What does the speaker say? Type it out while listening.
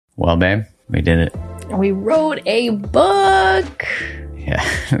Well, babe, we did it. We wrote a book. Yeah,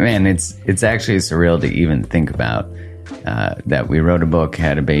 man, it's actually surreal to even think about that we wrote a book,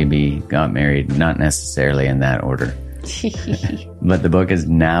 had a baby, got married, not necessarily in that order. But the book is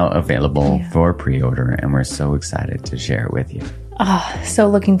now available for pre-order, and we're so excited to share it with you. Oh, so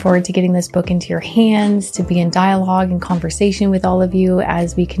looking forward to getting this book into your hands, to be in dialogue and conversation with all of you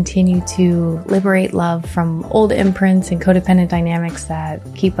as we continue to liberate love from old imprints and codependent dynamics that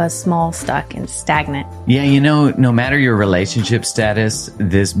keep us small, stuck, and stagnant. Yeah, no matter your relationship status,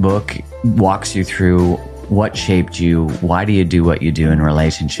 this book walks you through what shaped you, why do you do what you do in a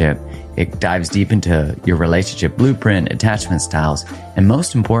relationship. It dives deep into your relationship blueprint, attachment styles, and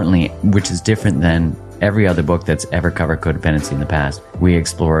most importantly, which is different than every other book that's ever covered codependency in the past, we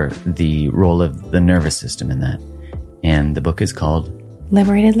explore the role of the nervous system in that. And the book is called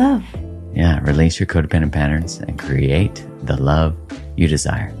Liberated Love. Yeah, release your codependent patterns and create the love you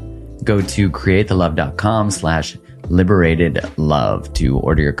desire. Go to createthelove.com/liberatedlove to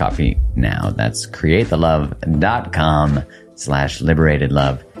order your copy now. That's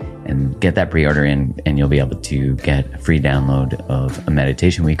createthelove.com/liberatedlove and get that pre-order in, and you'll be able to get a free download of a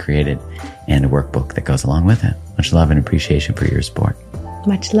meditation we created and a workbook that goes along with it. Much love and appreciation for your support.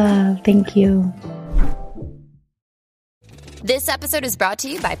 Much love. Thank you. This episode is brought to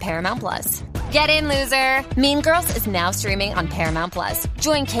you by Paramount Plus. Get in, loser! Mean Girls is now streaming on Paramount Plus.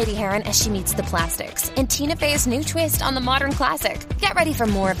 Join Katie Heron as she meets the plastics and Tina Fey's new twist on the modern classic. Get ready for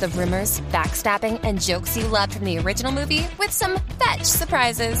more of the rumors, backstabbing, and jokes you loved from the original movie with some fetch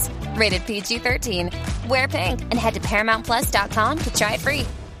surprises. Rated PG-13. Wear pink and head to ParamountPlus.com to try it free.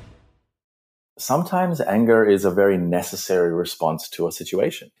 Sometimes anger is a very necessary response to a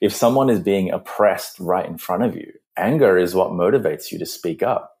situation. If someone is being oppressed right in front of you, anger is what motivates you to speak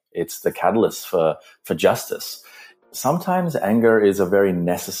up. It's the catalyst for justice. Sometimes anger is a very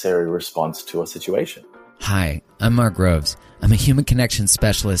necessary response to a situation. Hi, I'm Mark Groves. I'm a human connection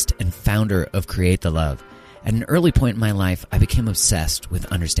specialist and founder of Create the Love. At an early point in my life, I became obsessed with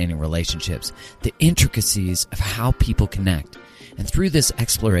understanding relationships, the intricacies of how people connect. And through this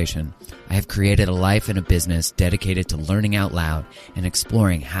exploration, I have created a life and a business dedicated to learning out loud and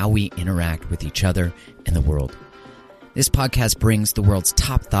exploring how we interact with each other and the world. This podcast brings the world's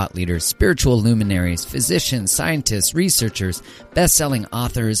top thought leaders, spiritual luminaries, physicians, scientists, researchers, best-selling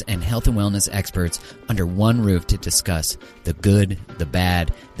authors, and health and wellness experts under one roof to discuss the good, the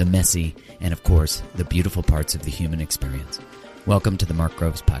bad, the messy, and of course, the beautiful parts of the human experience. Welcome to the Mark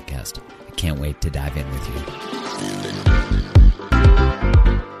Groves Podcast. I can't wait to dive in with you.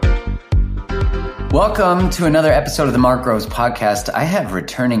 Welcome to another episode of the Mark Groves Podcast. I have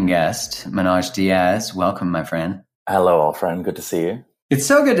returning guest, Manoj Diaz. Welcome, my friend. Hello, old friend. Good to see you. It's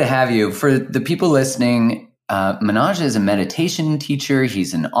so good to have you. For the people listening, Manoj is a meditation teacher.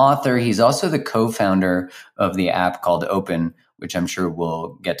 He's an author. He's also the co-founder of the app called Open, which I'm sure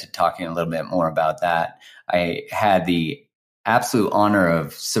we'll get to talking a little bit more about that. I had the absolute honor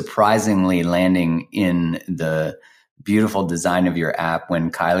of surprisingly landing in the beautiful design of your app when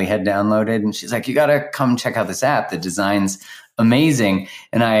Kylie had downloaded. And she's like, you got to come check out this app. The design's amazing.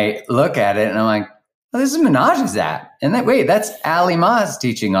 And I look at it and I'm like, oh, this is Manoj's app. And wait, that's Ali Ma's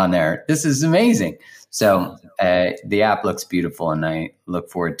teaching on there. This is amazing. So the app looks beautiful, and I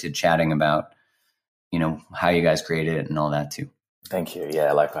look forward to chatting about, how you guys created it and all that too. Thank you.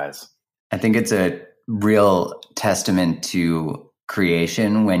 Yeah, likewise. I think it's a real testament to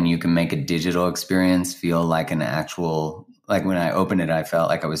creation when you can make a digital experience feel like an actual, like when I opened it, I felt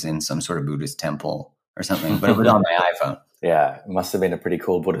like I was in some sort of Buddhist temple or something, but it was on my iPhone. Yeah, it must have been a pretty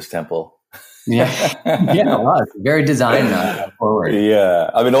cool Buddhist temple. Yeah, it was very design forward. Yeah,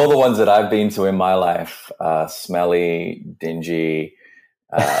 I mean, all the ones that I've been to in my life, smelly, dingy,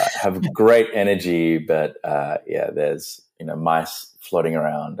 have great energy, but there's mice floating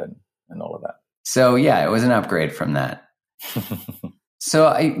around and all of that. So yeah, it was an upgrade from that. So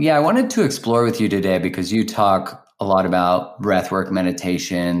I wanted to explore with you today because you talk a lot about breathwork,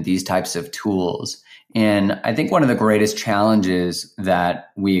 meditation, these types of tools. And I think one of the greatest challenges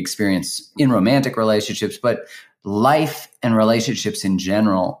that we experience in romantic relationships, but life and relationships in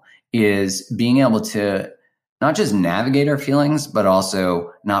general, is being able to not just navigate our feelings, but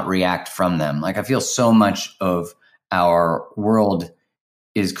also not react from them. Like I feel so much of our world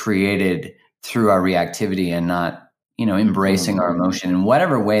is created through our reactivity and not, embracing our emotion in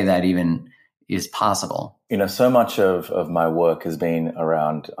whatever way that even is possible. So much of my work has been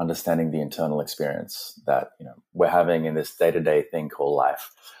around understanding the internal experience that, we're having in this day-to-day thing called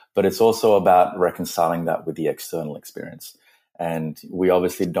life. But it's also about reconciling that with the external experience. And we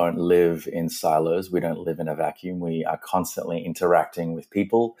obviously don't live in silos. We don't live in a vacuum. We are constantly interacting with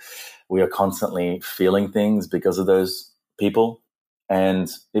people. We are constantly feeling things because of those people. And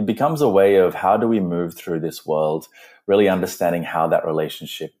it becomes a way of how do we move through this world, really understanding how that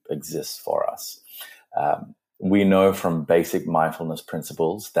relationship exists for us. We know from basic mindfulness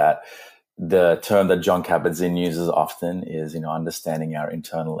principles that the term that John Kabat-Zinn uses often is, understanding our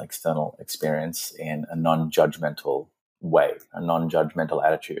internal, external experience in a non-judgmental way, a non-judgmental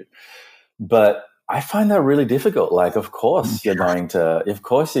attitude. But I find that really difficult. Like, of course you're going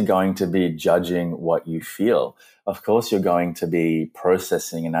to be judging what you feel. Of course you're going to be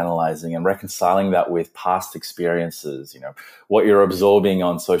processing and analyzing and reconciling that with past experiences, what you're absorbing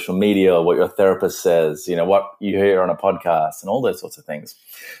on social media, what your therapist says, what you hear on a podcast and all those sorts of things.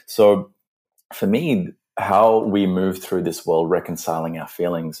 So for me, how we move through this world, reconciling our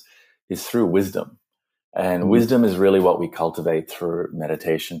feelings, is through wisdom. And wisdom is really what we cultivate through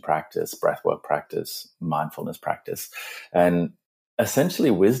meditation practice, breathwork practice, mindfulness practice. And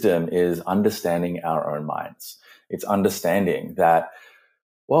essentially, wisdom is understanding our own minds. It's understanding that,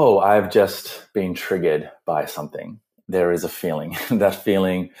 whoa, I've just been triggered by something. There is a feeling. That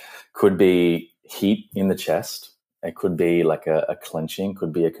feeling could be heat in the chest. It could be like a clenching,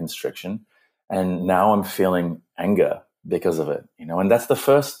 could be a constriction. And now I'm feeling anger because of it, and that's the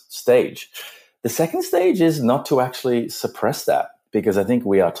first stage. The second stage is not to actually suppress that, because I think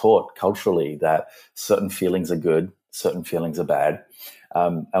we are taught culturally that certain feelings are good, certain feelings are bad.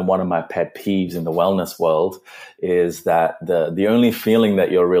 And one of my pet peeves in the wellness world is that the only feeling that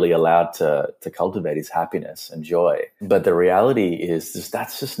you're really allowed to cultivate is happiness and joy. But the reality is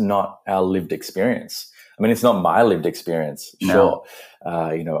that's just not our lived experience. I mean, it's not my lived experience. No.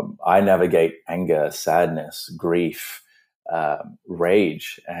 Sure. I navigate anger, sadness, grief,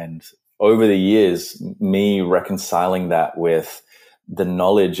 rage. And over the years, me reconciling that with the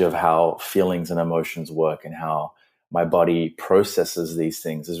knowledge of how feelings and emotions work and how my body processes these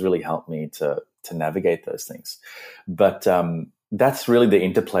things has really helped me to navigate those things. But that's really the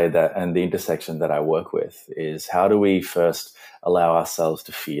interplay and the intersection that I work with, is how do we first allow ourselves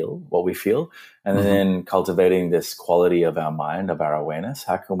to feel what we feel, and then cultivating this quality of our mind, of our awareness.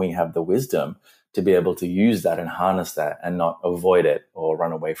 How can we have the wisdom to be able to use that and harness that and not avoid it or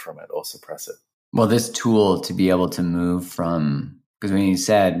run away from it or suppress it? Well, this tool to be able to move from, because when you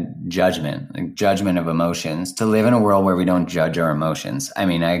said judgment, like judgment of emotions, to live in a world where we don't judge our emotions. I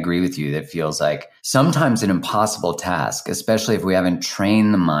mean, I agree with you. That feels like sometimes an impossible task, especially if we haven't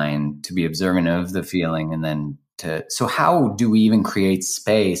trained the mind to be observant of the feeling. And then so how do we even create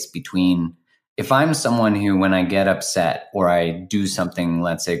space between, if I'm someone who, when I get upset or I do something,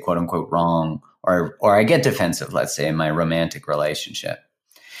 let's say, quote unquote, wrong, or I get defensive, let's say in my romantic relationship,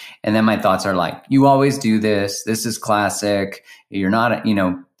 and then my thoughts are like, you always do this. This is classic. You're not,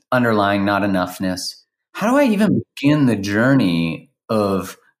 underlying not enoughness. How do I even begin the journey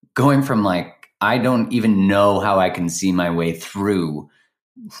of going from like, I don't even know how I can see my way through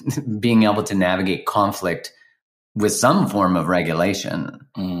being able to navigate conflict with some form of regulation,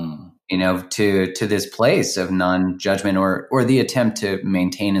 to this place of non-judgment or the attempt to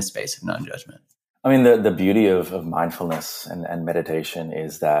maintain a space of non-judgment? I mean, the beauty of mindfulness and meditation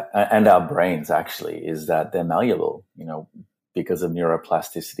is that, and our brains actually, is that they're malleable. Because of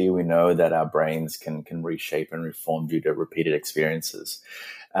neuroplasticity, we know that our brains can reshape and reform due to repeated experiences.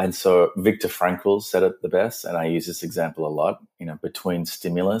 And so Viktor Frankl said it the best, and I use this example a lot. Between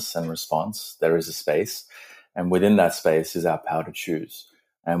stimulus and response, there is a space. And within that space is our power to choose.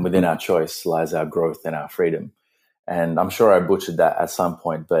 And within our choice lies our growth and our freedom. And I'm sure I butchered that at some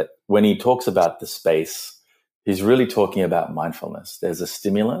point, but when he talks about the space, he's really talking about mindfulness. There's a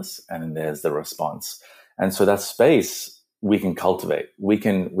stimulus and then there's the response. And so that space we can cultivate. We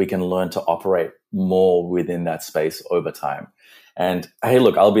can learn to operate more within that space over time. And hey,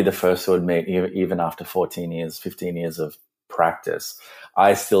 look, I'll be the first to admit, even after 14 years, 15 years of practice,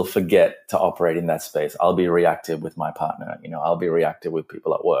 I still forget to operate in that space. I'll be reactive with my partner. I'll be reactive with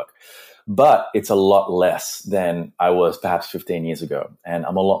people at work. But it's a lot less than I was perhaps 15 years ago. And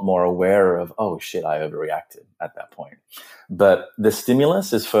I'm a lot more aware of, oh shit, I overreacted at that point. But the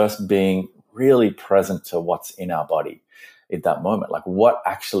stimulus is first being really present to what's in our body at that moment, like what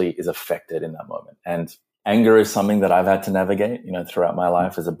actually is affected in that moment. And anger is something that I've had to navigate, throughout my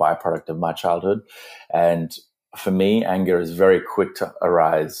life as a byproduct of my childhood. And for me, anger is very quick to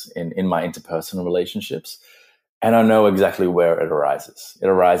arise in my interpersonal relationships. And I know exactly where it arises. It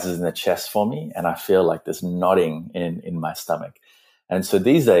arises in the chest for me, and I feel like this knotting in my stomach. And so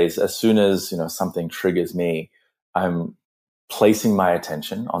these days, as soon as something triggers me, I'm placing my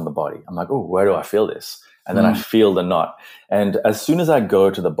attention on the body. I'm like, oh, where do I feel this? And then I feel the knot. And as soon as I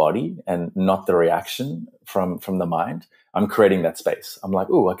go to the body and not the reaction from the mind, I'm creating that space. I'm like,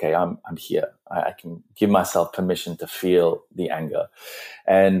 oh, okay, I'm here. I can give myself permission to feel the anger.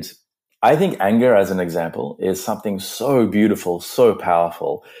 And I think anger, as an example, is something so beautiful, so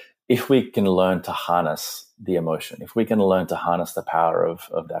powerful, if we can learn to harness the emotion, if we can learn to harness the power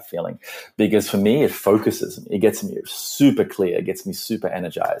of that feeling. Because for me, it focuses me. It gets me super clear. It gets me super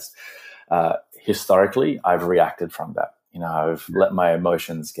energized. Historically, I've reacted from that. I've let my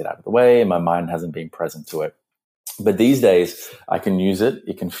emotions get out of the way and my mind hasn't been present to it. But these days, I can use it.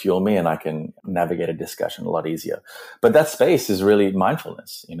 It can fuel me and I can navigate a discussion a lot easier. But that space is really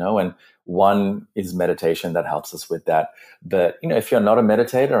mindfulness, and one is meditation that helps us with that. But, if you're not a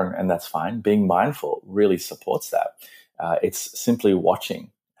meditator, and that's fine, being mindful really supports that. It's simply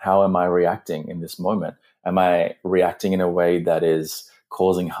watching. How am I reacting in this moment? Am I reacting in a way that is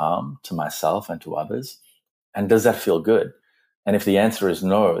causing harm to myself and to others? And does that feel good? And if the answer is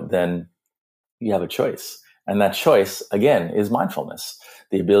no, then you have a choice. And that choice, again, is mindfulness,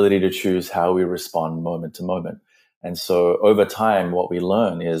 the ability to choose how we respond moment to moment. And so over time, what we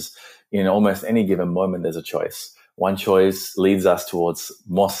learn is in almost any given moment, there's a choice. One choice leads us towards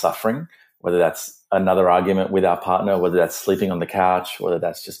more suffering, whether that's another argument with our partner, whether that's sleeping on the couch, whether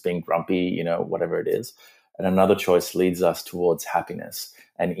that's just being grumpy, whatever it is. And another choice leads us towards happiness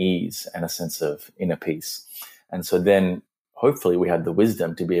and ease and a sense of inner peace. And so then hopefully we have the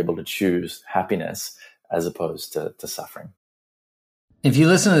wisdom to be able to choose happiness as opposed to suffering. If you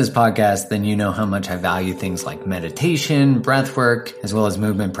listen to this podcast, then you know how much I value things like meditation, breath work, as well as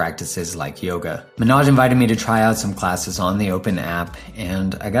movement practices like yoga. Manoj invited me to try out some classes on the Open app,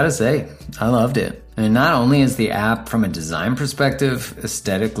 and I gotta say, I loved it. I mean, not only is the app, from a design perspective,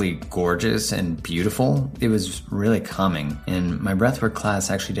 aesthetically gorgeous and beautiful, it was really calming. And my breathwork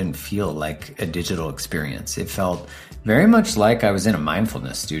class actually didn't feel like a digital experience. It felt very much like I was in a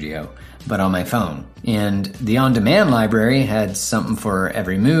mindfulness studio, but on my phone. And the on-demand library had something for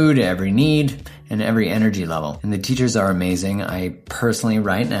every mood, every need, and every energy level. And the teachers are amazing. I personally,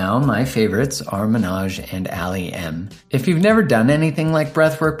 right now, my favorites are Manoj and Ali M. If you've never done anything like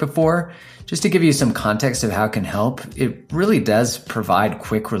breathwork before, just to give you some context of how it can help, it really does provide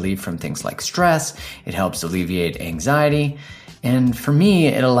quick relief from things like stress. It helps alleviate anxiety. And for me,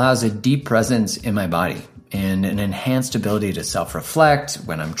 it allows a deep presence in my body and an enhanced ability to self-reflect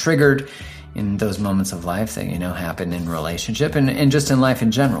when I'm triggered in those moments of life that, happen in relationship and just in life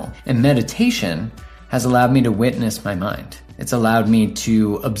in general. And meditation has allowed me to witness my mind. It's allowed me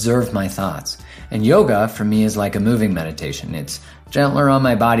to observe my thoughts. And yoga, for me, is like a moving meditation. It's gentler on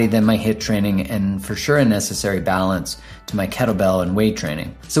my body than my HIIT training, and for sure a necessary balance to my kettlebell and weight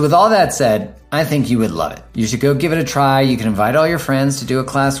training. So with all that said, I think you would love it. You should go give it a try. You can invite all your friends to do a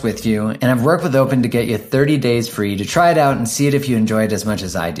class with you. And I've worked with Open to get you 30 days free to try it out and see it if you enjoy it as much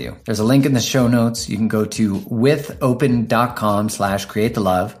as I do. There's a link in the show notes. You can go to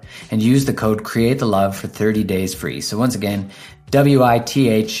withopen.com/createthelove and use the code createthelove for 30 days free. So once again,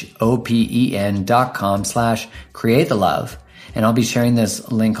 withopen.com/createthelove. And I'll be sharing this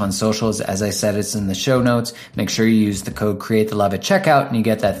link on socials. As I said, it's in the show notes. Make sure you use the code createthelove at checkout and you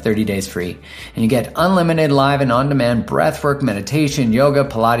get that 30 days free. And you get unlimited live and on-demand breathwork, meditation, yoga,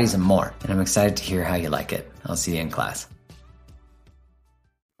 Pilates, and more. And I'm excited to hear how you like it. I'll see you in class.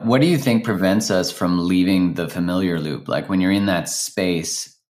 What do you think prevents us from leaving the familiar loop? Like when you're in that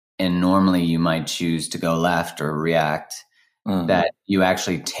space and normally you might choose to go left or react, that you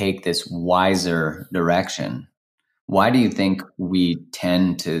actually take this wiser direction. Why do you think we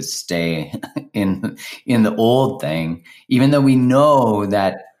tend to stay in the old thing, even though we know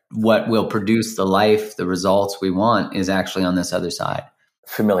that what will produce the life, the results we want is actually on this other side?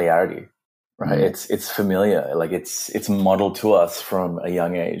 Familiarity, right? Mm-hmm. It's familiar, like it's modeled to us from a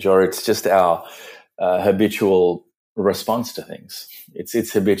young age, or it's just our habitual response to things.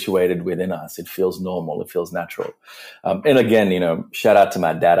 It's habituated within us. It feels normal. It feels natural. And again, shout out to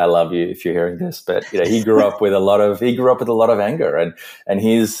my dad. I love you if you're hearing this, but he grew up with a lot of anger, and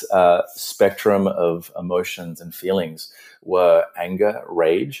his spectrum of emotions and feelings were anger,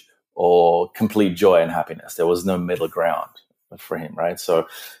 rage, or complete joy and happiness. There was no middle ground for him, right? So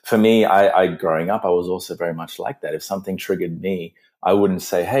for me, I growing up, I was also very much like that. If something triggered me, I wouldn't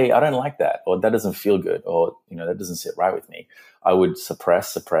say, hey, I don't like that, or that doesn't feel good, or, that doesn't sit right with me. I would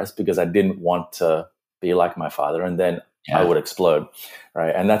suppress because I didn't want to be like my father, and then I would explode,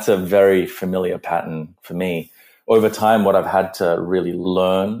 right? And that's a very familiar pattern for me. Over time, what I've had to really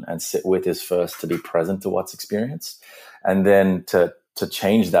learn and sit with is first to be present to what's experienced, and then to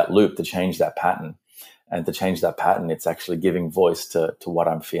change that loop, to change that pattern. And to change that pattern, it's actually giving voice to what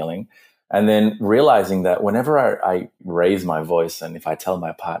I'm feeling. And then realizing that whenever I raise my voice, and if I tell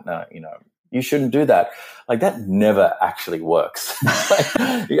my partner, you shouldn't do that, like that never actually works.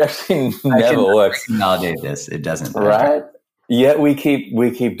 It actually never works. I can validate this. It doesn't. Right? Yet we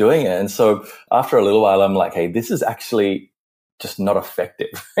keep doing it. And so after a little while, I'm like, hey, this is actually just not effective.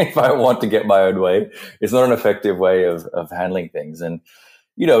 If I want to get my own way, it's not an effective way of handling things. And,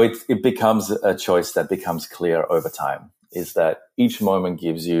 it becomes a choice that becomes clear over time, is that each moment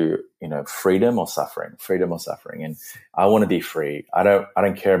gives you, freedom or suffering. And I want to be free. I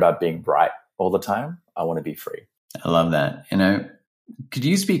don't care about being right all the time. I want to be free. I love that. And could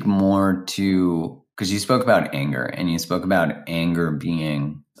you speak more to, because you spoke about anger, and you spoke about anger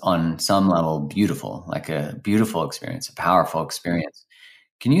being on some level beautiful, like a beautiful experience, a powerful experience.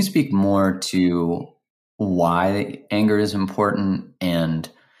 Can you speak more to why anger is important? And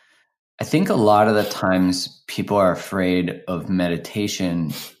I think a lot of the times people are afraid of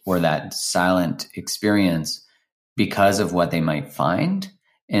meditation or that silent experience because of what they might find.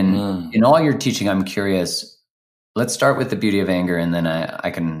 And in all your teaching, I'm curious, let's start with the beauty of anger, and then I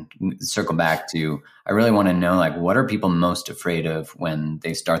can circle back to, I really want to know, like, what are people most afraid of when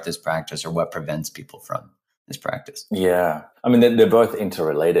they start this practice, or what prevents people from this practice? Yeah. I mean, they're both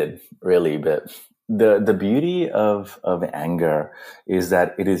interrelated, really, but the beauty of anger is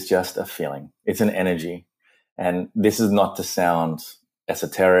that it is just a feeling. It's an energy. And this is not to sound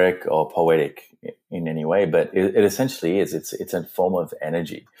esoteric or poetic in any way, but it essentially is. It's a form of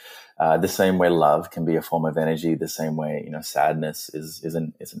energy. The same way love can be a form of energy, the same way, sadness is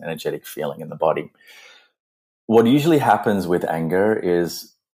an energetic feeling in the body. What usually happens with anger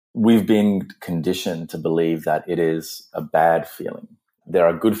is we've been conditioned to believe that it is a bad feeling. There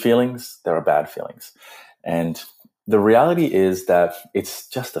are good feelings, there are bad feelings. And the reality is that it's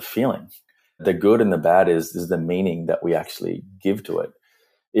just a feeling. The good and the bad is the meaning that we actually give to it.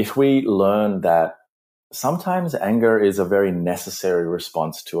 If we learn that sometimes anger is a very necessary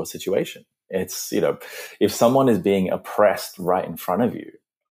response to a situation. It's, if someone is being oppressed right in front of you,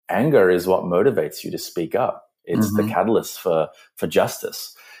 anger is what motivates you to speak up. It's the catalyst for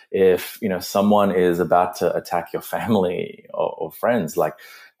justice. If, someone is about to attack your family or friends, like,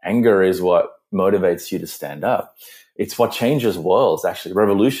 anger is what motivates you to stand up. It's what changes worlds. Actually,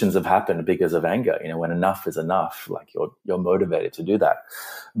 revolutions have happened because of anger. When enough is enough, like, you're motivated to do that.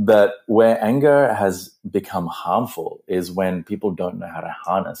 But where anger has become harmful is when people don't know how to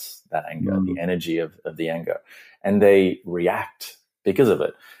harness that anger, the energy of the anger, and they react because of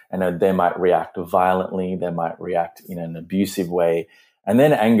it. And they might react violently, they might react in an abusive way, and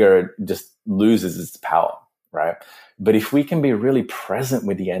then anger just loses its power, right? But if we can be really present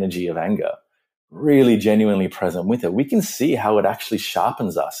with the energy of anger, really genuinely present with it, we can see how it actually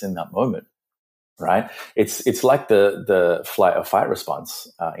sharpens us in that moment, right? It's like the flight or fight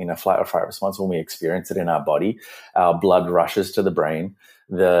response. In a flight or fight response, when we experience it in our body, our blood rushes to the brain,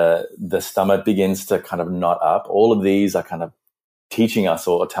 the stomach begins to kind of knot up. All of these are kind of teaching us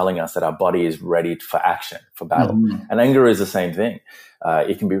or telling us that our body is ready for action, for battle. And anger is the same thing.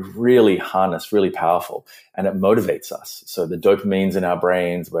 It can be really harnessed, really powerful, and it motivates us. So the dopamines in our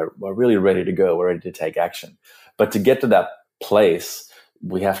brains, we're really ready to go. We're ready to take action. But to get to that place,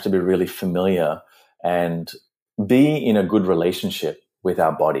 we have to be really familiar and be in a good relationship with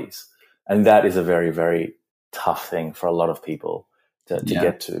our bodies. And that is a very, very tough thing for a lot of people to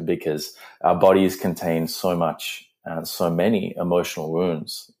get to, because our bodies contain so much, so many emotional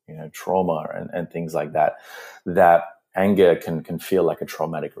wounds, trauma and things like that, that anger can feel like a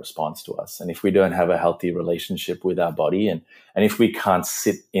traumatic response to us. And if we don't have a healthy relationship with our body, and if we can't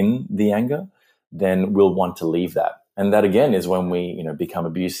sit in the anger, then we'll want to leave that. And that, again, is when we, become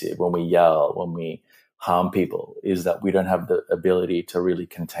abusive, when we yell, when we harm people, is that we don't have the ability to really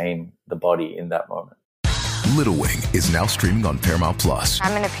contain the body in that moment. Little Wing is now streaming on Paramount Plus.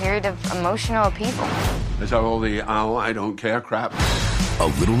 I'm in a period of emotional upheaval. Is that all the I don't care crap? A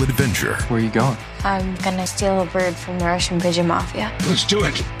little adventure. Where are you going? I'm gonna steal a bird from the Russian pigeon mafia. Let's do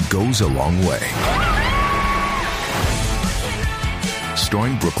it. Goes a long way.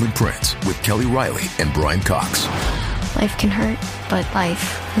 Starring Brooklyn Prince with Kelly Riley and Brian Cox. Life can hurt, but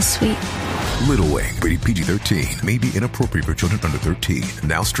life is sweet. Little Wing, rated PG-13, may be inappropriate for children under 13.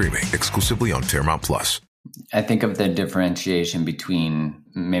 Now streaming exclusively on Paramount Plus. I think of the differentiation between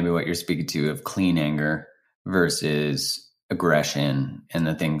maybe what you're speaking to of clean anger versus aggression and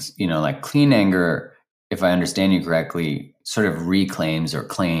the things, like clean anger, if I understand you correctly, sort of reclaims or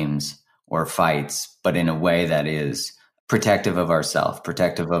claims or fights, but in a way that is protective of ourselves,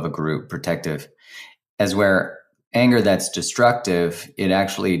 protective of a group, protective, as where anger that's destructive, it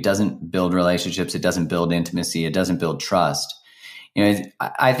actually doesn't build relationships. It doesn't build intimacy. It doesn't build trust.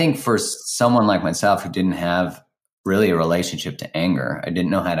 I think for someone like myself who didn't have really a relationship to anger, I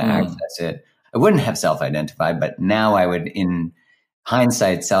didn't know how to access it. I wouldn't have self-identified, but now I would, in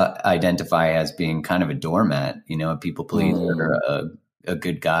hindsight, identify as being kind of a doormat, a people pleaser, a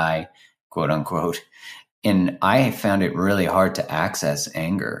good guy, quote unquote. And I found it really hard to access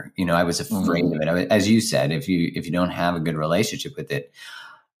anger. I was afraid of it. As you said, if you don't have a good relationship with it,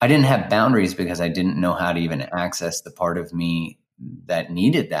 I didn't have boundaries because I didn't know how to even access the part of me that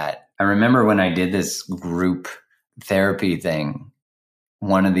needed that. I remember when I did this group therapy thing,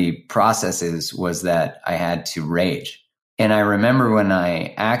 one of the processes was that I had to rage. And I remember when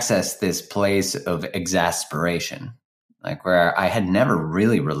I accessed this place of exasperation, like where I had never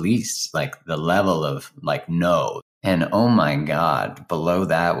really released like the level of like no. And oh my God, below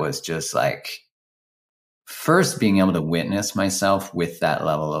that was just like, first being able to witness myself with that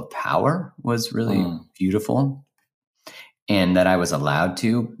level of power was really beautiful. And that I was allowed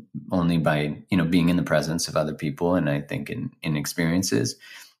to only by, being in the presence of other people. And I think in experiences,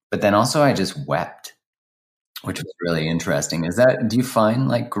 but then also I just wept, which was really interesting. Do you find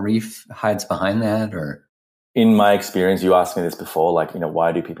like grief hides behind that, or? In my experience, you asked me this before, like,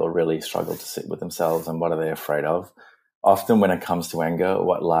 why do people really struggle to sit with themselves and what are they afraid of? Often when it comes to anger,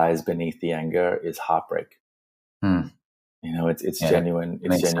 what lies beneath the anger is heartbreak. It's genuine,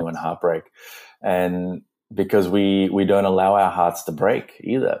 heartbreak. And because we don't allow our hearts to break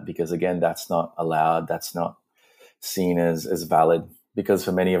either, because again, that's not allowed. That's not seen as valid, because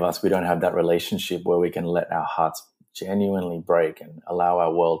for many of us, we don't have that relationship where we can let our hearts genuinely break and allow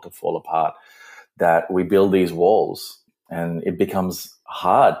our world to fall apart, that we build these walls and it becomes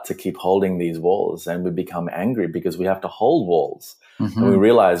hard to keep holding these walls, and we become angry because we have to hold walls. And we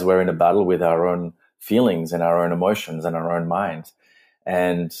realize we're in a battle with our own feelings and our own emotions and our own mind.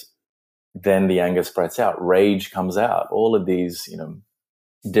 And then the anger spreads out, rage comes out, all of these,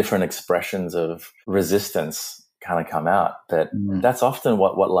 different expressions of resistance kind of come out. But that's often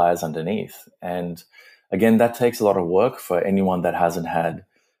what lies underneath. And again, that takes a lot of work for anyone that hasn't had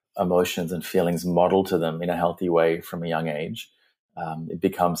emotions and feelings modeled to them in a healthy way from a young age. It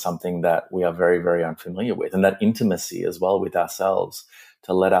becomes something that we are very, very unfamiliar with. And that intimacy as well with ourselves,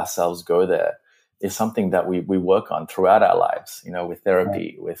 to let ourselves go there, is something that we work on throughout our lives, with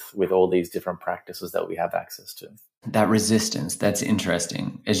therapy, with all these different practices that we have access to. That resistance, that's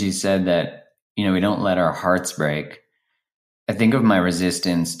interesting. As you said that, we don't let our hearts break. I think of my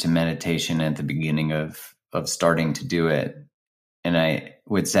resistance to meditation at the beginning of starting to do it. And I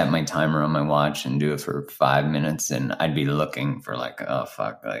would set my timer on my watch and do it for 5 minutes. And I'd be looking for like, oh,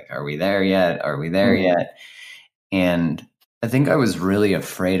 fuck, like, are we there yet? Are we there yet? And I think I was really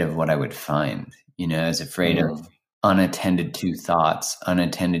afraid of what I would find. I was afraid of unattended to thoughts,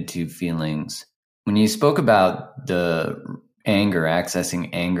 unattended to feelings. When you spoke about the anger,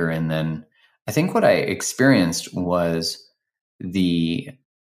 accessing anger, and then I think what I experienced was the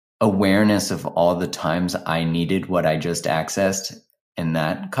awareness of all the times I needed what I just accessed, and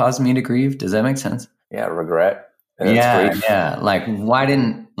that caused me to grieve. Does that make sense? Yeah, regret. Yeah. Like,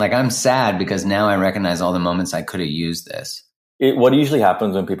 I'm sad because now I recognize all the moments I could have used this. What usually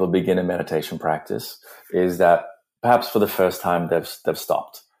happens when people begin a meditation practice is that perhaps for the first time they've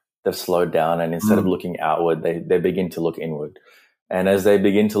stopped, they've slowed down, and instead of looking outward, they begin to look inward. And as they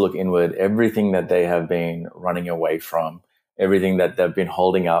begin to look inward, everything that they have been running away from, everything that they've been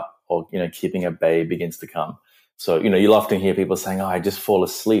holding up or keeping at bay begins to come. So you'll often hear people saying, "Oh, I just fall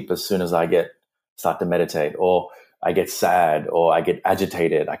asleep as soon as I start to meditate," or "I get sad," or "I get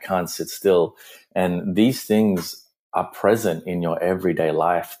agitated. I can't sit still." And these things are present in your everyday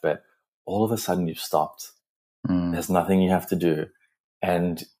life, but all of a sudden you've stopped. There's nothing you have to do,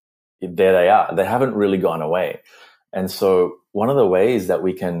 and there they are. They haven't really gone away. And so one of the ways that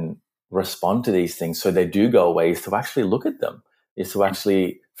we can respond to these things so they do go away is to actually look at them, is to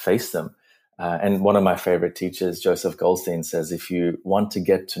actually face them. And one of my favorite teachers, Joseph Goldstein, says, if you want to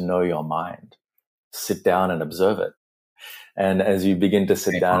get to know your mind, sit down and observe it. And as you begin to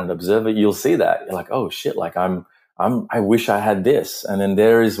sit down and observe it, you'll see that you're like, oh shit, like I wish I had this. And then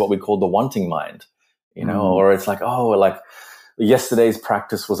there is what we call the wanting mind, or it's like, oh, like yesterday's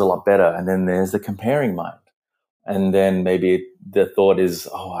practice was a lot better. And then there's the comparing mind. And then maybe the thought is,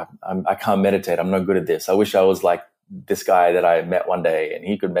 oh, I can't meditate. I'm not good at this. I wish I was like this guy that I met one day and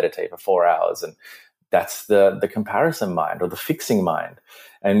he could meditate for 4 hours. And that's the comparison mind or the fixing mind.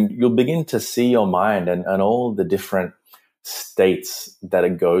 And you'll begin to see your mind and all the different states that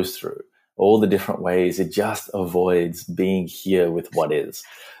it goes through, all the different ways it just avoids being here with what is.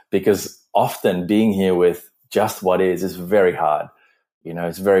 Because often being here with just what is very hard. You know,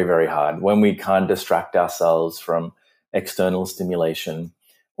 it's very, very hard. When we can't distract ourselves from external stimulation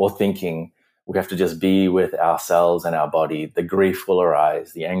or thinking, we have to just be with ourselves and our body. The grief will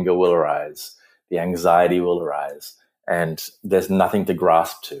arise, the anger will arise, the anxiety will arise, and there's nothing to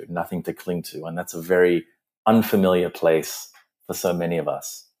grasp to, nothing to cling to. And that's a very unfamiliar place for so many of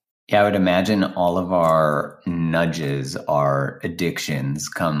us. Yeah, I would imagine all of our nudges, our addictions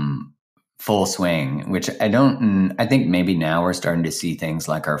come full swing, which I think maybe now we're starting to see things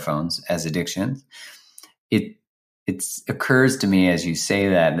like our phones as addictions. It occurs to me as you say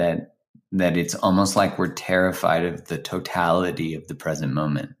that it's almost like we're terrified of the totality of the present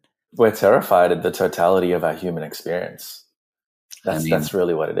moment. We're terrified of the totality of our human experience. That's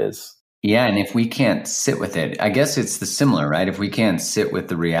really what it is. Yeah, and if we can't sit with it, I guess it's the similar, right? If we can't sit with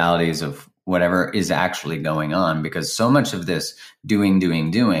the realities of whatever is actually going on, because so much of this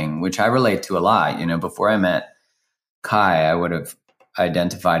doing, which I relate to a lot, you know, before I met Kai, I would have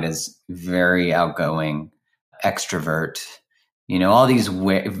identified as very outgoing, extrovert, you know, all these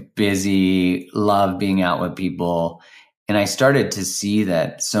busy, love being out with people. And I started to see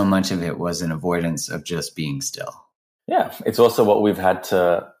that so much of it was an avoidance of just being still. Yeah, it's also what we've had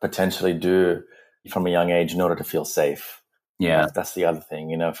to potentially do from a young age in order to feel safe. Yeah. That's the other thing.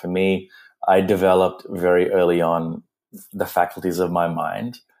 You know, for me, I developed very early on the faculties of my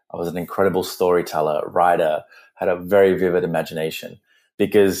mind. I was an incredible storyteller, writer, had a very vivid imagination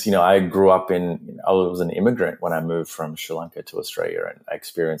because, you know, I was an immigrant when I moved from Sri Lanka to Australia, and I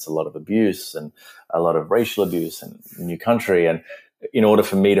experienced a lot of abuse and a lot of racial abuse and new country. And in order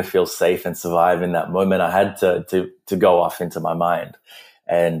for me to feel safe and survive in that moment, I had to go off into my mind.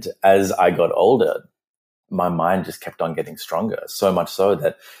 And as I got older, my mind just kept on getting stronger, so much so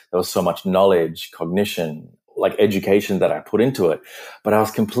that there was so much knowledge, cognition, like education that I put into it. But I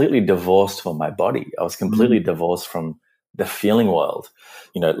was completely divorced from my body. I was completely divorced from the feeling world.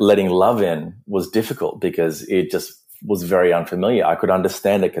 You know, letting love in was difficult because it just was very unfamiliar. I could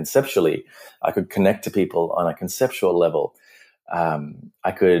understand it conceptually. I could connect to people on a conceptual level.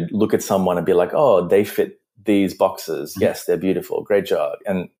 I could look at someone and be like, oh, they fit these boxes. Yes, they're beautiful. Great job.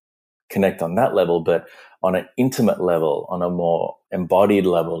 And connect on that level. But on an intimate level, on a more embodied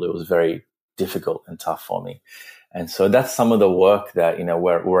level, it was very difficult and tough for me. And so that's some of the work that, you know,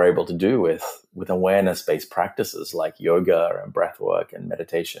 we're able to do with awareness-based practices like yoga and breath work and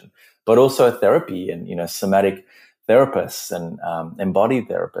meditation, but also therapy and, you know, somatic therapists and embodied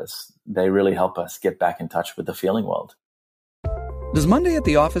therapists. They really help us get back in touch with the feeling world. Does Monday at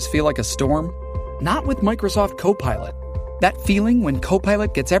the office feel like a storm? Not with Microsoft Copilot. That feeling when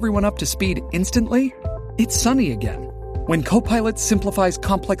Copilot gets everyone up to speed instantly? It's sunny again. When Copilot simplifies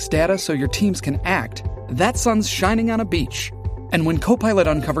complex data so your teams can act, that sun's shining on a beach. And when Copilot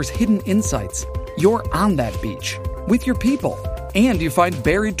uncovers hidden insights, you're on that beach with your people, and you find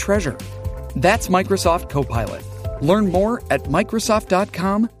buried treasure. That's Microsoft Copilot. Learn more at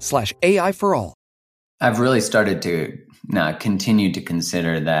Microsoft.com/AI for all. I've really started to continue to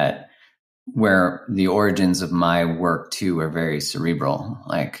consider that where the origins of my work too are very cerebral.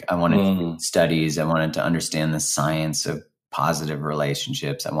 Like I wanted to do studies. I wanted to understand the science of positive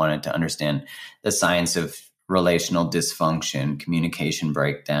relationships. I wanted to understand the science of relational dysfunction, communication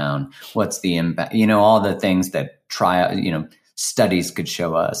breakdown. What's the impact? You know, all the things that studies could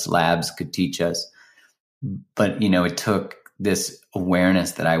show us, labs could teach us. But, you know, it took this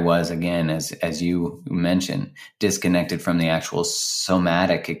awareness that I was, again, as you mentioned, disconnected from the actual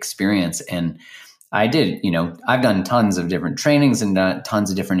somatic experience. And I did, you know, I've done tons of different trainings and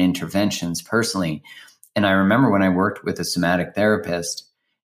tons of different interventions personally. And I remember when I worked with a somatic therapist,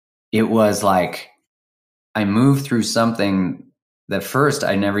 it was like I moved through something that first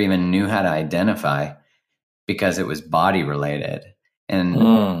I never even knew how to identify because it was body related. And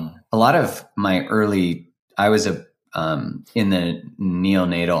a lot of my I was in the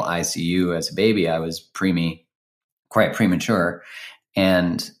neonatal ICU as a baby. I was quite premature,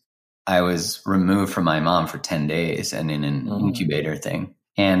 and I was removed from my mom for 10 days and in an incubator thing.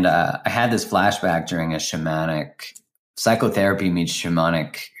 And I had this flashback during a shamanic psychotherapy meets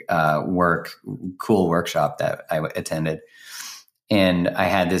shamanic cool workshop that I attended. And I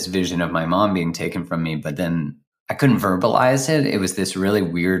had this vision of my mom being taken from me, but then I couldn't verbalize it. It was this really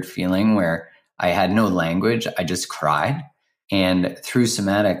weird feeling where I had no language. I just cried. And through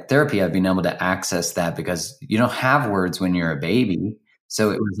somatic therapy, I've been able to access that because you don't have words when you're a baby.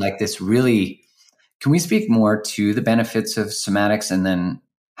 So it was like this really, can we speak more to the benefits of somatics? And then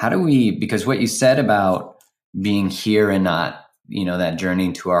because what you said about being here and not, you know, that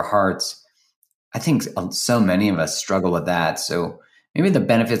journey to our hearts, I think so many of us struggle with that. So maybe the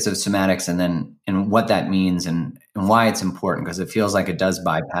benefits of somatics and what that means and why it's important, because it feels like it does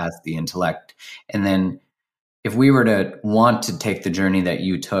bypass the intellect. And then if we were to want to take the journey that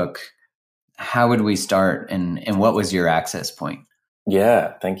you took, how would we start, and what was your access point?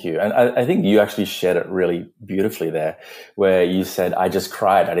 Yeah, thank you. And I think you actually shared it really beautifully there, where you said, I just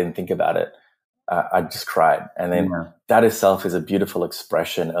cried. I didn't think about it. I just cried. And then that itself is a beautiful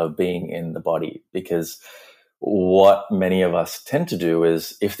expression of being in the body, because what many of us tend to do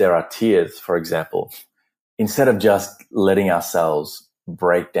is, if there are tears, for example, instead of just letting ourselves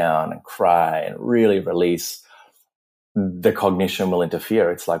break down and cry and really release, the cognition will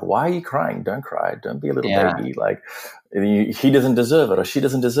interfere. It's like, why are you crying? Don't cry. Don't be a little baby. Like, he doesn't deserve it, or she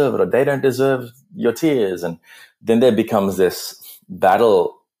doesn't deserve it, or they don't deserve your tears. And then there becomes this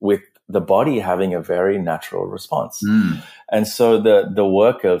battle with the body having a very natural response. And so the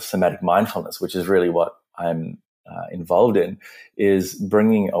work of somatic mindfulness, which is really what I'm involved in, is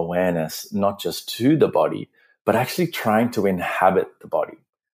bringing awareness not just to the body, but actually trying to inhabit the body.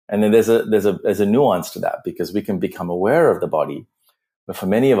 And then there's a nuance to that, because we can become aware of the body, but for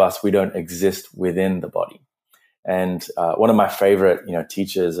many of us, we don't exist within the body. And one of my favorite,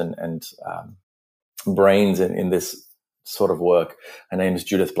 teachers and brains in this sort of work, her name is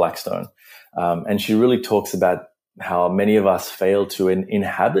Judith Blackstone, and she really talks about how many of us fail to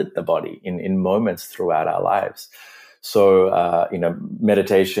inhabit the body in moments throughout our lives. So,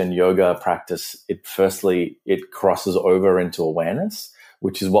 meditation, yoga practice, it crosses over into awareness,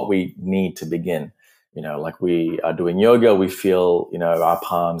 which is what we need to begin. Like we are doing yoga, we feel, our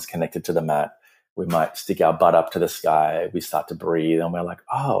palms connected to the mat. We might stick our butt up to the sky. We start to breathe, and we're like,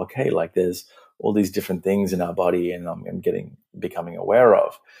 oh, okay, like there's all these different things in our body, and I'm becoming aware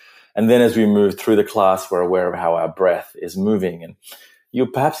of. And then as we move through the class, we're aware of how our breath is moving. And you'll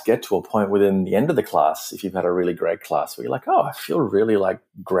perhaps get to a point within the end of the class, if you've had a really great class, where you're like, oh, I feel really like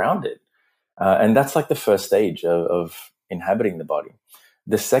grounded. And that's like the first stage of inhabiting the body.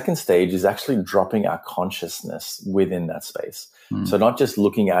 The second stage is actually dropping our consciousness within that space. So not just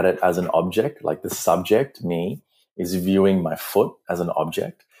looking at it as an object, like the subject, me, is viewing my foot as an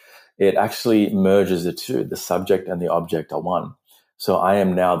object. It actually merges the two. The subject and the object are one. So I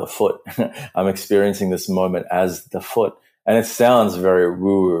am now the foot. I'm experiencing this moment as the foot. And it sounds very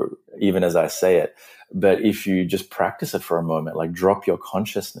woo, even as I say it. But if you just practice it for a moment, like drop your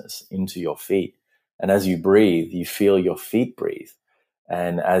consciousness into your feet. And as you breathe, you feel your feet breathe.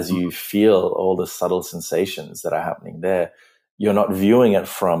 And as you feel all the subtle sensations that are happening there, you're not viewing it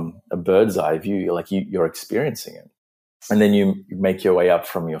from a bird's eye view. You're experiencing it. And then you make your way up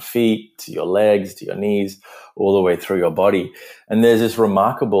from your feet to your legs, to your knees, all the way through your body. And there's this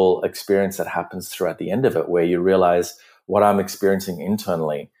remarkable experience that happens throughout the end of it, where you realize what I'm experiencing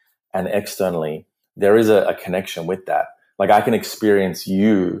internally and externally, there is a connection with that. Like I can experience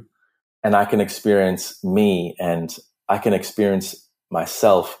you, and I can experience me, and I can experience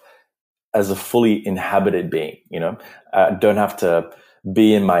myself as a fully inhabited being. I don't have to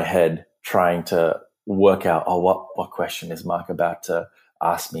be in my head trying to work out, what question is Mark about to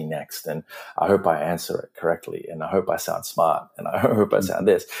ask me next? And I hope I answer it correctly. And I hope I sound smart. And I hope I sound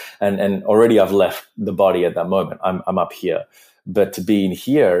this. And already I've left the body at that moment. I'm up here. But to be in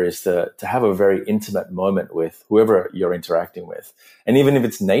here is to have a very intimate moment with whoever you're interacting with. And even if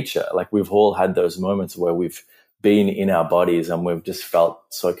it's nature, like we've all had those moments where we've been in our bodies and we've just felt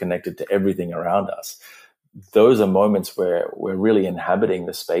so connected to everything around us. Those are moments where we're really inhabiting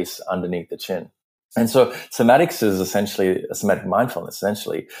the space underneath the chin. And so somatics is essentially, somatic mindfulness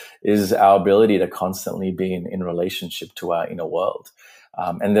essentially is our ability to constantly be in relationship to our inner world.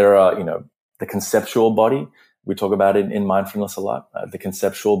 And there are, the conceptual body, we talk about it in mindfulness a lot. The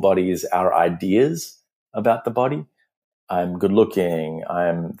conceptual body is our ideas about the body. I'm good looking,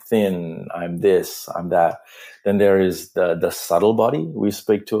 I'm thin, I'm this, I'm that. Then there is the subtle body we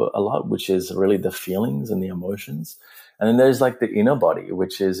speak to a lot, which is really the feelings and the emotions. And then there's like the inner body,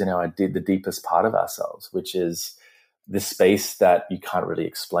 which is, the deepest part of ourselves, which is the space that you can't really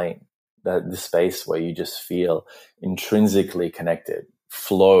explain, the space where you just feel intrinsically connected.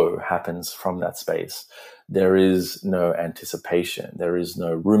 Flow happens from that space. There is no anticipation. There is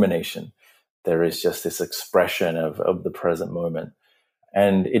no rumination. There is just this expression of the present moment.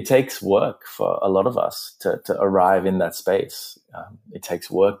 And it takes work for a lot of us to arrive in that space. It takes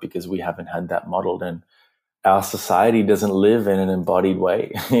work because we haven't had that modeled. And our society doesn't live in an embodied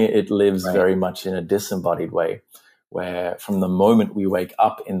way. It lives very much in a disembodied way, where from the moment we wake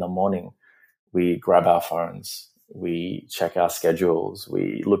up in the morning, we grab our phones, we check our schedules,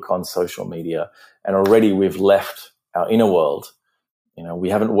 we look on social media, and already we've left our inner world. We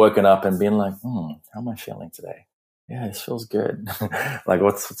haven't woken up and been like, how am I feeling today? yeah, this feels good. Like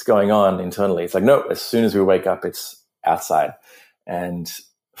what's going on internally? It's like, no, as soon as we wake up, it's outside. And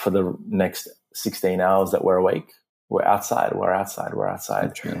for the next 16 hours that we're awake, we're outside.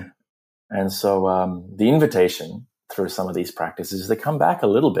 That's true. And so the invitation through some of these practices is to come back a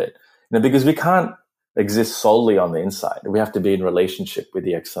little bit, because we can't exist solely on the inside. We have to be in relationship with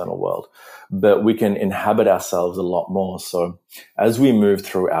the external world, but we can inhabit ourselves a lot more. So as we move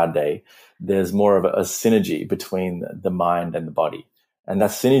through our day, there's more of a synergy between the mind and the body. And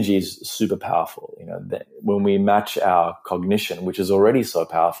that synergy is super powerful. When we match our cognition, which is already so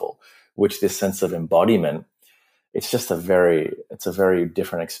powerful, with this sense of embodiment, it's a very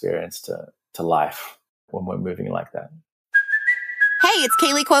different experience to life when we're moving like that. Hey, it's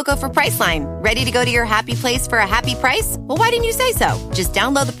Kaylee Cuoco for Priceline. Ready to go to your happy place for a happy price? Well, why didn't you say so? Just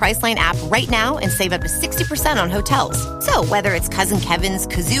download the Priceline app right now and save up to 60% on hotels. So whether it's Cousin Kevin's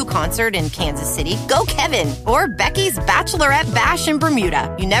Kazoo Concert in Kansas City, go Kevin, or Becky's Bachelorette Bash in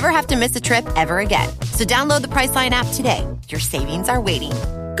Bermuda, you never have to miss a trip ever again. So download the Priceline app today. Your savings are waiting.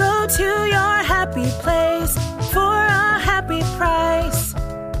 Go to your happy place for a happy price.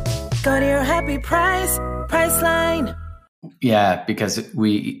 Go to your happy price, Priceline. Yeah, because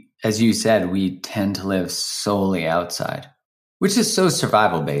we, as you said, we tend to live solely outside, which is so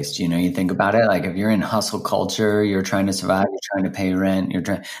survival based. You think about it, like if you're in hustle culture, you're trying to survive, you're trying to pay rent,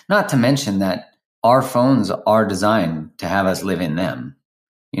 not to mention that our phones are designed to have us live in them.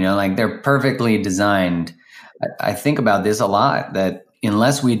 Like they're perfectly designed. I think about this a lot, that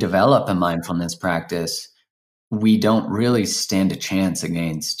unless we develop a mindfulness practice, we don't really stand a chance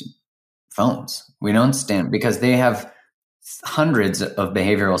against phones. We don't stand, because they have hundreds of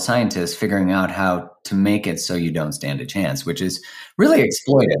behavioral scientists figuring out how to make it so you don't stand a chance, which is really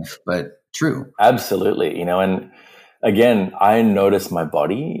exploitive, but true. Absolutely. And again, I notice my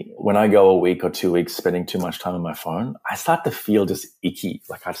body when I go a week or 2 weeks spending too much time on my phone, I start to feel just icky.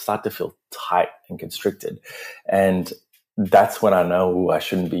 Like I start to feel tight and constricted. And that's when I know I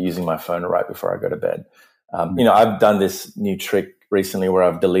shouldn't be using my phone right before I go to bed. I've done this new trick recently where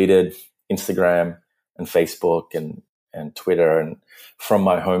I've deleted Instagram and Facebook and Twitter and from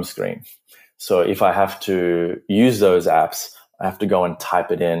my home screen. So if I have to use those apps, I have to go and type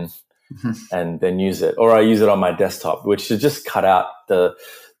it in and then use it, or I use it on my desktop, which is just cut out the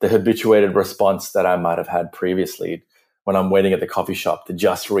habituated response that I might have had previously when I'm waiting at the coffee shop to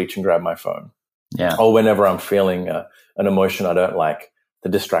just reach and grab my phone. Yeah. Or whenever I'm feeling an emotion I don't like, to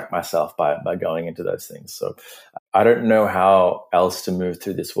distract myself by going into those things. So I don't know how else to move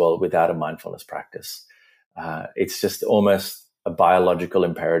through this world without a mindfulness practice. It's just almost a biological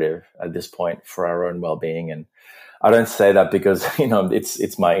imperative at this point for our own well-being. And I don't say that because,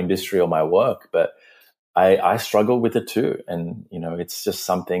 it's my industry or my work, but I struggle with it too. And, it's just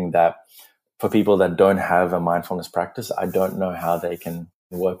something that for people that don't have a mindfulness practice, I don't know how they can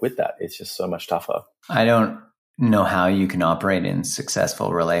work with that. It's just so much tougher. I don't know how you can operate in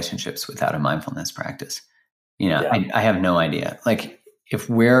successful relationships without a mindfulness practice. I have no idea. Like, if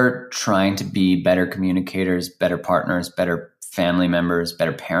we're trying to be better communicators, better partners, better family members,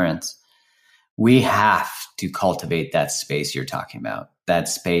 better parents, we have to cultivate that space you're talking about, that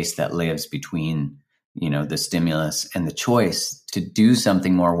space that lives between, the stimulus and the choice to do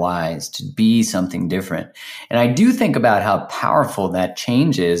something more wise, to be something different. And I do think about how powerful that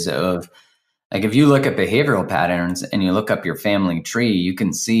change is of, like, if you look at behavioral patterns and you look up your family tree, you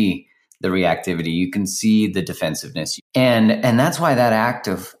can see the reactivity, you can see the defensiveness. And that's why that act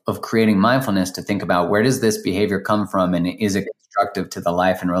of creating mindfulness, to think about where does this behavior come from, and is it constructive to the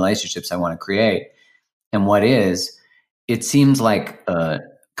life and relationships I want to create? And what is, it seems like a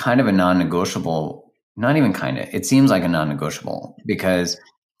kind of a non-negotiable, not even kind of, it seems like a non-negotiable, because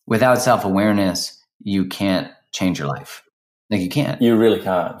without self-awareness, you can't change your life. Like, you can't. You really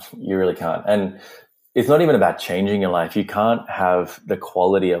can't. And it's not even about changing your life. You can't have the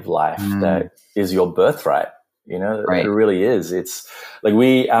quality of life that is your birthright. Right. It really is. It's like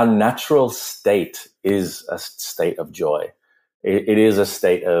our natural state is a state of joy. It is a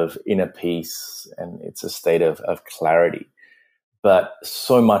state of inner peace, and it's a state of clarity. But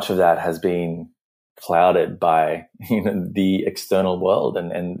so much of that has been clouded by the external world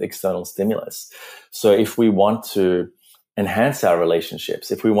and external stimulus. So if we want to enhance our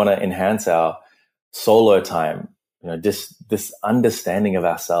relationships, if we want to enhance our solo time, this understanding of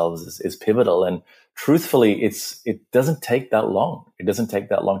ourselves is pivotal. And truthfully, it doesn't take that long. It doesn't take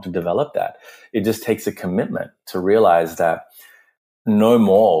that long to develop that. It just takes a commitment to realize that no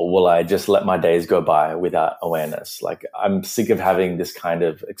more will I just let my days go by without awareness. Like, I'm sick of having this kind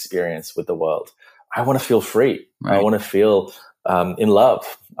of experience with the world. I want to feel free. Right. I want to feel in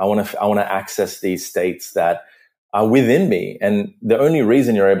love. I want to access these states that are within me. And the only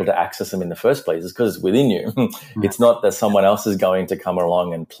reason you're able to access them in the first place is because it's within you. It's not that someone else is going to come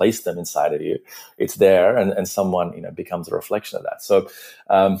along and place them inside of you. It's there, and someone, becomes a reflection of that. So,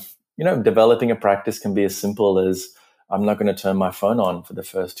 developing a practice can be as simple as, I'm not going to turn my phone on for the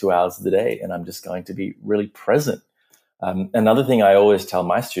first 2 hours of the day, and I'm just going to be really present. Another thing I always tell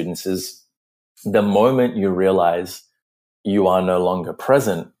my students is, the moment you realize you are no longer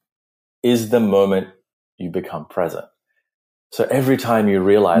present is the moment you become present. So every time you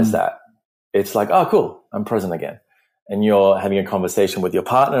realize that, it's like, oh, cool, I'm present again. And you're having a conversation with your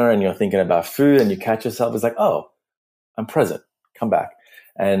partner and you're thinking about food and you catch yourself, it's like, oh, I'm present, come back.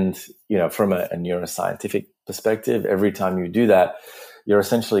 And, from a neuroscientific perspective, every time you do that, you're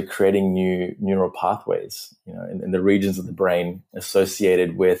essentially creating new neural pathways, in the regions of the brain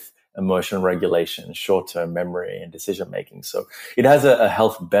associated with emotion regulation, short-term memory, and decision-making. So it has a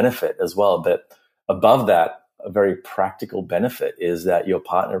health benefit as well. But above that, a very practical benefit is that your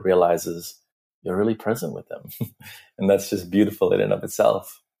partner realizes you're really present with them. And that's just beautiful in and of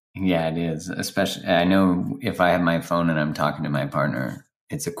itself. Yeah, it is. Especially, I know if I have my phone and I'm talking to my partner,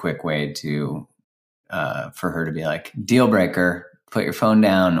 it's a quick way to, for her to be like, deal breaker, put your phone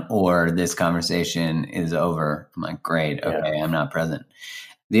down or this conversation is over. I'm like, great. Okay. Yeah. I'm not present.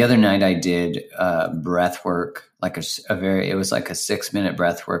 The other night I did breath work, like it was like a 6-minute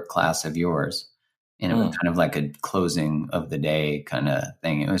breath work class of yours. And it was kind of like a closing of the day kind of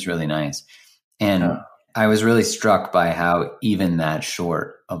thing. It was really nice. And I was really struck by how even that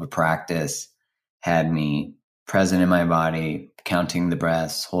short of a practice had me present in my body, counting the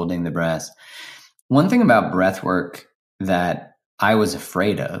breaths, holding the breaths. One thing about breath work that I was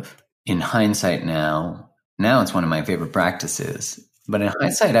afraid of, in hindsight now it's one of my favorite practices. But in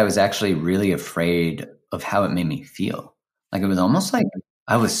hindsight, I was actually really afraid of how it made me feel. Like it was almost like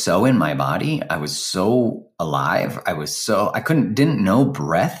I was so in my body. I was so alive. Didn't know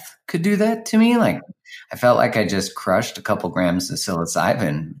breath could do that to me. Like I felt like I just crushed a couple grams of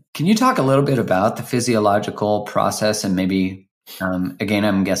psilocybin. Can you talk a little bit about the physiological process and maybe, again,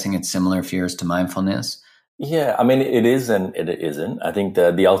 I'm guessing it's similar fears to mindfulness? Yeah, I mean, it is and it isn't. I think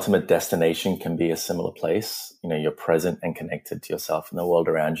the ultimate destination can be a similar place. You're present and connected to yourself and the world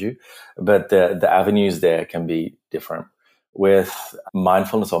around you. But the avenues there can be different. With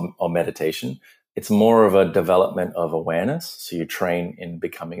mindfulness or meditation, it's more of a development of awareness. So you train in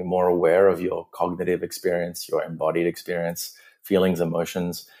becoming more aware of your cognitive experience, your embodied experience, feelings,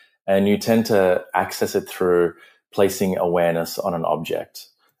 emotions, and you tend to access it through placing awareness on an object.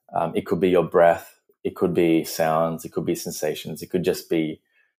 It could be your breath. It could be sounds. It could be sensations. It could just be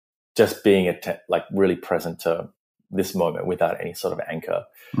being like really present to this moment without any sort of anchor.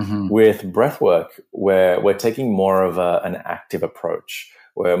 Mm-hmm. With breath work, where we're taking more of an active approach,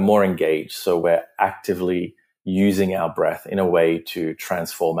 we're more engaged. So we're actively using our breath in a way to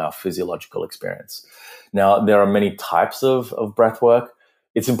transform our physiological experience. Now, there are many types of breath work.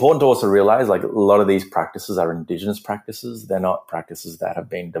 It's important to also realize, like, a lot of these practices are indigenous practices. They're not practices that have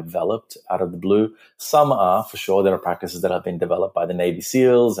been developed out of the blue. Some are, for sure. There are practices that have been developed by the Navy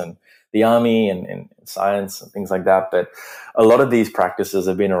SEALs and the Army and science and things like that. But a lot of these practices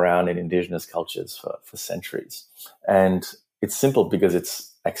have been around in indigenous cultures for centuries. And it's simple because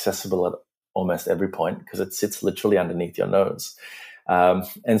it's accessible at almost every point because it sits literally underneath your nose.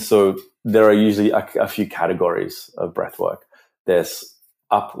 And so there are usually a few categories of breath work. There's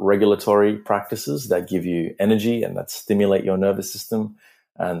up regulatory practices that give you energy and that stimulate your nervous system.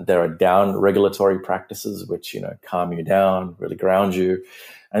 And there are down regulatory practices, which, calm you down, really ground you.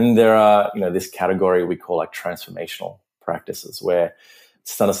 And there are, this category we call like transformational practices, where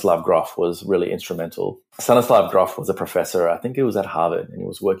Stanislav Grof was really instrumental. Stanislav Grof was a professor, I think he was at Harvard, and he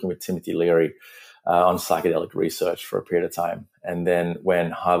was working with Timothy Leary on psychedelic research for a period of time. And then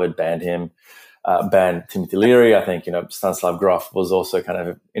when Harvard banned Timothy Leary, I think, Stanislav Grof was also kind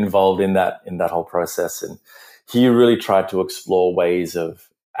of involved in that whole process. And he really tried to explore ways of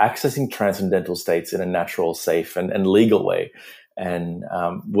accessing transcendental states in a natural, safe, and legal way, and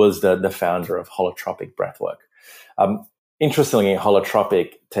was the founder of holotropic breathwork. Interestingly,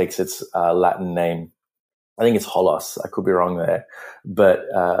 holotropic takes its Latin name. I think it's holos. I could be wrong there, but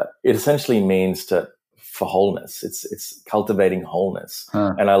it essentially means for wholeness. It's cultivating wholeness.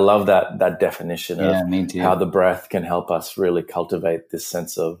 And I love that definition of how the breath can help us really cultivate this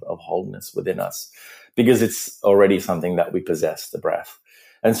sense of wholeness within us, because it's already something that we possess, the breath.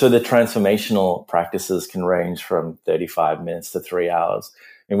 And so the transformational practices can range from 35 minutes to 3 hours,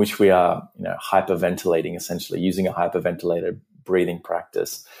 in which we are, hyperventilating, essentially using a hyperventilated breathing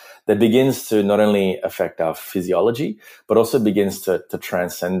practice that begins to not only affect our physiology, but also begins to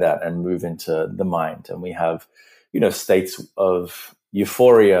transcend that and move into the mind. And we have, states of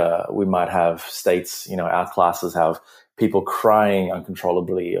euphoria. We might have states, our classes have people crying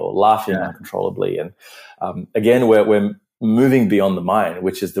uncontrollably or laughing uncontrollably. And again, we're moving beyond the mind,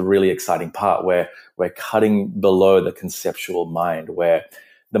 which is the really exciting part, where we're cutting below the conceptual mind, where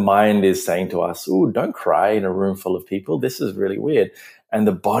the mind is saying to us, "Ooh, don't cry in a room full of people. This is really weird." And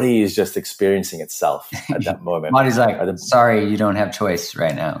the body is just experiencing itself at that moment. Body's like, sorry, you don't have choice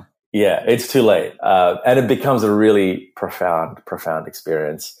right now. Yeah, it's too late. And it becomes a really profound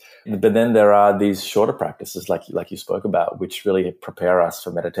experience. But then there are these shorter practices like you spoke about, which really prepare us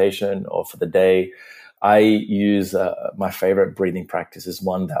for meditation or for the day. I use my favorite breathing practice is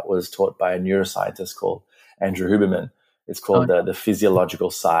one that was taught by a neuroscientist called Andrew Huberman. It's called the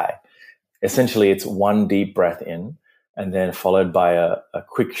physiological sigh. Essentially, it's one deep breath in and then followed by a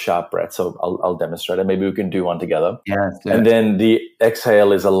quick, sharp breath. So I'll demonstrate it. Maybe we can do one together. Yeah. And then the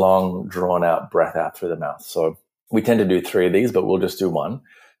exhale is a long, drawn-out breath out through the mouth. So we tend to do 3 of these, but we'll just do one.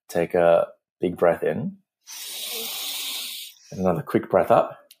 Take a big breath in. And another quick breath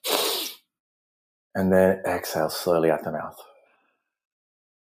up. And then exhale slowly out the mouth.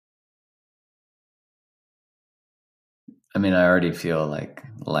 I mean, I already feel like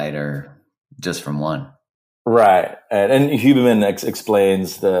lighter just from one. Right. And Huberman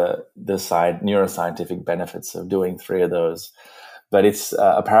explains the neuroscientific benefits of doing 3 of those. But it's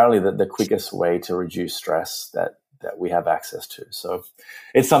apparently the quickest way to reduce stress that we have access to. So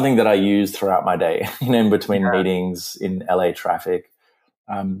it's something that I use throughout my day, in between meetings, in LA traffic.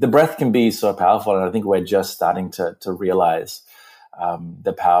 The breath can be so powerful, and I think we're just starting to realize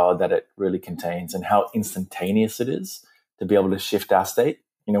the power that it really contains and how instantaneous it is to be able to shift our state.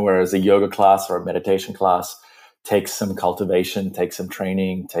 Whereas a yoga class or a meditation class takes some cultivation, takes some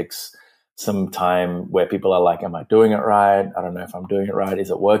training, takes some time where people are like, am I doing it right? I don't know if I'm doing it right. Is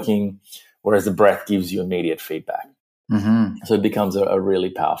it working? Whereas the breath gives you immediate feedback. Mm-hmm. So it becomes a really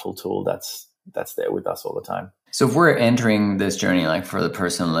powerful tool that's there with us all the time. So if we're entering this journey, like for the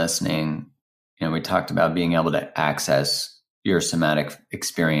person listening, we talked about being able to access your somatic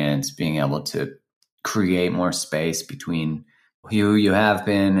experience, being able to create more space between who you have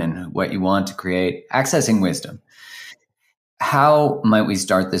been and what you want to create, accessing wisdom. How might we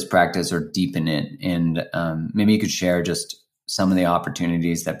start this practice or deepen it? And maybe you could share just some of the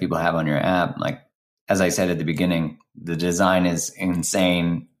opportunities that people have on your app. Like, as I said at the beginning, the design is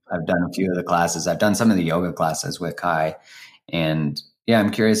insane. I've done a few of the classes. I've done some of the yoga classes with Kai. And yeah, I'm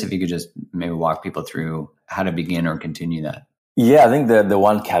curious if you could just maybe walk people through how to begin or continue that. Yeah, I think the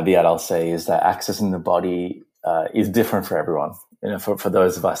one caveat I'll say is that accessing the body is different for everyone. For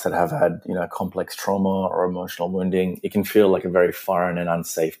those of us that have had, complex trauma or emotional wounding, it can feel like a very foreign and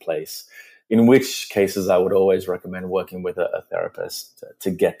unsafe place, in which cases I would always recommend working with a therapist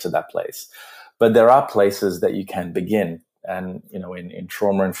to get to that place. But there are places that you can begin. And, in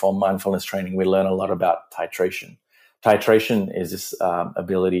trauma-informed mindfulness training, we learn a lot about titration. Titration is this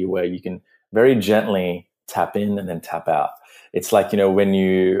ability where you can very gently tap in and then tap out. It's like, when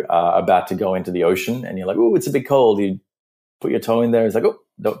you are about to go into the ocean and you're like, oh, it's a bit cold. You put your toe in there. It's like, oh,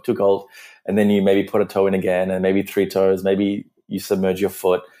 no, too cold. And then you maybe put a toe in again and maybe 3 toes. Maybe you submerge your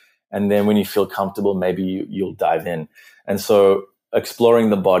foot. And then when you feel comfortable, maybe you'll dive in. And so exploring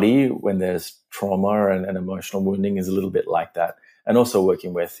the body when there's trauma and emotional wounding is a little bit like that. And also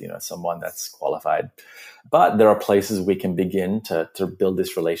working with, someone that's qualified. But there are places we can begin to build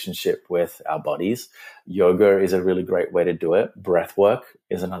this relationship with our bodies. Yoga is a really great way to do it. Breath work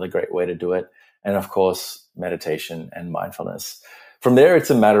is another great way to do it. And of course, meditation and mindfulness. From there, it's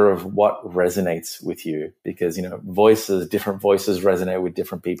a matter of what resonates with you, because, different voices resonate with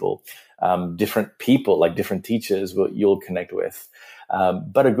different people. Different people, like different teachers, you'll connect with.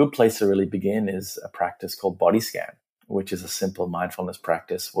 But a good place to really begin is a practice called body scan, which is a simple mindfulness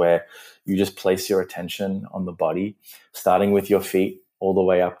practice where you just place your attention on the body, starting with your feet all the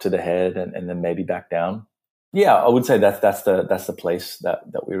way up to the head and then maybe back down. Yeah, I would say that's the place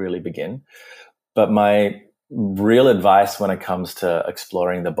that we really begin. But my real advice when it comes to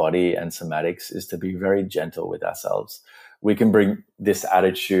exploring the body and somatics is to be very gentle with ourselves. We can bring this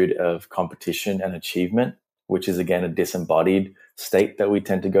attitude of competition and achievement, which is again a disembodied state that we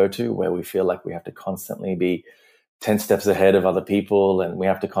tend to go to, where we feel like we have to constantly be 10 steps ahead of other people and we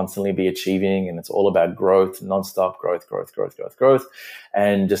have to constantly be achieving, and it's all about growth, nonstop growth.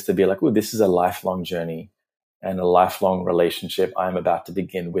 And just to be like, oh, this is a lifelong journey and a lifelong relationship I'm about to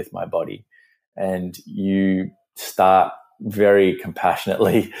begin with my body. And you start very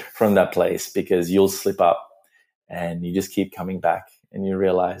compassionately from that place, because you'll slip up and you just keep coming back and you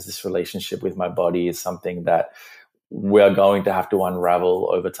realize this relationship with my body is something that we're going to have to unravel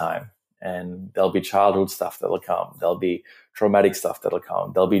over time. And there'll be childhood stuff that'll come. There'll be traumatic stuff that'll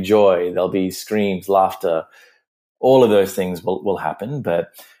come. There'll be joy. There'll be screams, laughter. All of those things will happen.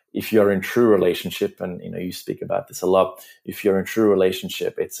 But if you're in true relationship, and you speak about this a lot, if you're in true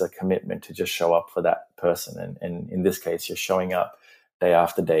relationship, it's a commitment to just show up for that person. And in this case, you're showing up day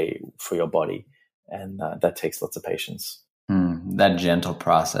after day for your body. And that takes lots of patience. That gentle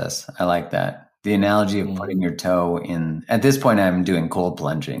process. I like that. The analogy of putting your toe in, at this point, I'm doing cold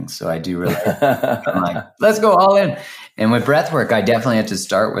plunging. So I do really, I'm like, let's go all in. And with breath work, I definitely had to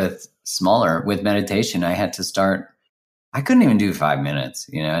start with smaller. With meditation, I had to start, I couldn't even do 5 minutes,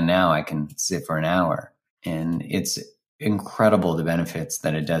 and now I can sit for an hour. And it's incredible the benefits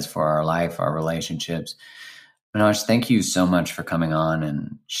that it does for our life, our relationships. Manoj, thank you so much for coming on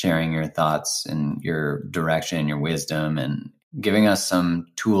and sharing your thoughts and your direction, your wisdom, and giving us some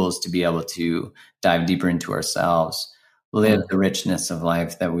tools to be able to dive deeper into ourselves, live the richness of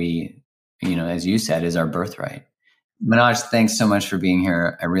life that we, as you said, is our birthright. Manoj, thanks so much for being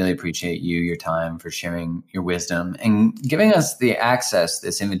here. I really appreciate you, your time, for sharing your wisdom and giving us the access,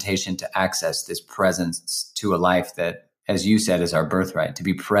 this invitation to access this presence to a life that, as you said, is our birthright, to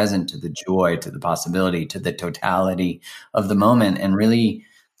be present to the joy, to the possibility, to the totality of the moment, and really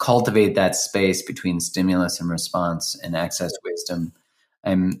cultivate that space between stimulus and response and access wisdom.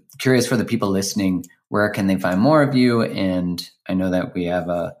 I'm curious for the people listening, where can they find more of you? And I know that we have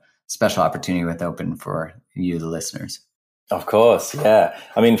a special opportunity with Open for you, the listeners. Of course, yeah.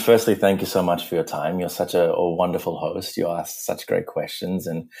 Firstly, thank you so much for your time. You're such a wonderful host. You ask such great questions,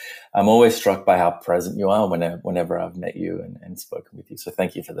 and I'm always struck by how present you are whenever I've met you and spoken with you. So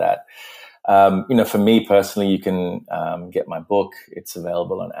thank you for that. For me personally, you can get my book. It's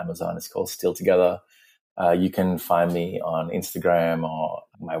available on Amazon. It's called Still Together. You can find me on Instagram or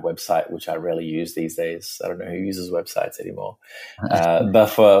my website, which I rarely use these days. I don't know who uses websites anymore. But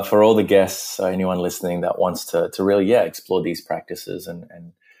for all the guests, anyone listening that wants to really, explore these practices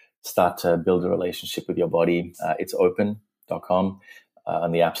and start to build a relationship with your body, it's open.com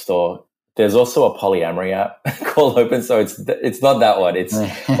on the App Store. There's also a polyamory app called Open. So it's not that one. It's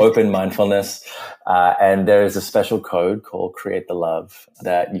Open Mindfulness. And there is a special code called Create the Love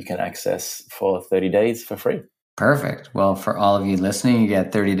that you can access for 30 days for free. Perfect. Well, for all of you listening, you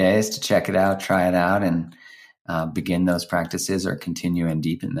get 30 days to check it out, try it out, and begin those practices or continue and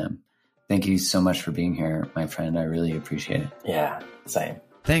deepen them. Thank you so much for being here, my friend. I really appreciate it. Yeah, same.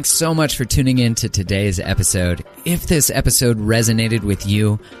 Thanks so much for tuning in to today's episode. If this episode resonated with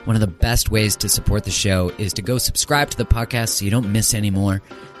you, one of the best ways to support the show is to go subscribe to the podcast so you don't miss any more.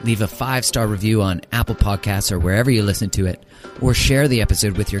 Leave a 5-star review on Apple Podcasts or wherever you listen to it, or share the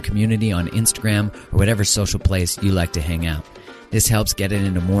episode with your community on Instagram or whatever social place you like to hang out. This helps get it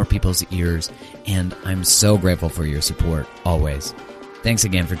into more people's ears, and I'm so grateful for your support, always. Thanks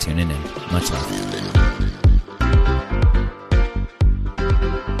again for tuning in. Much love.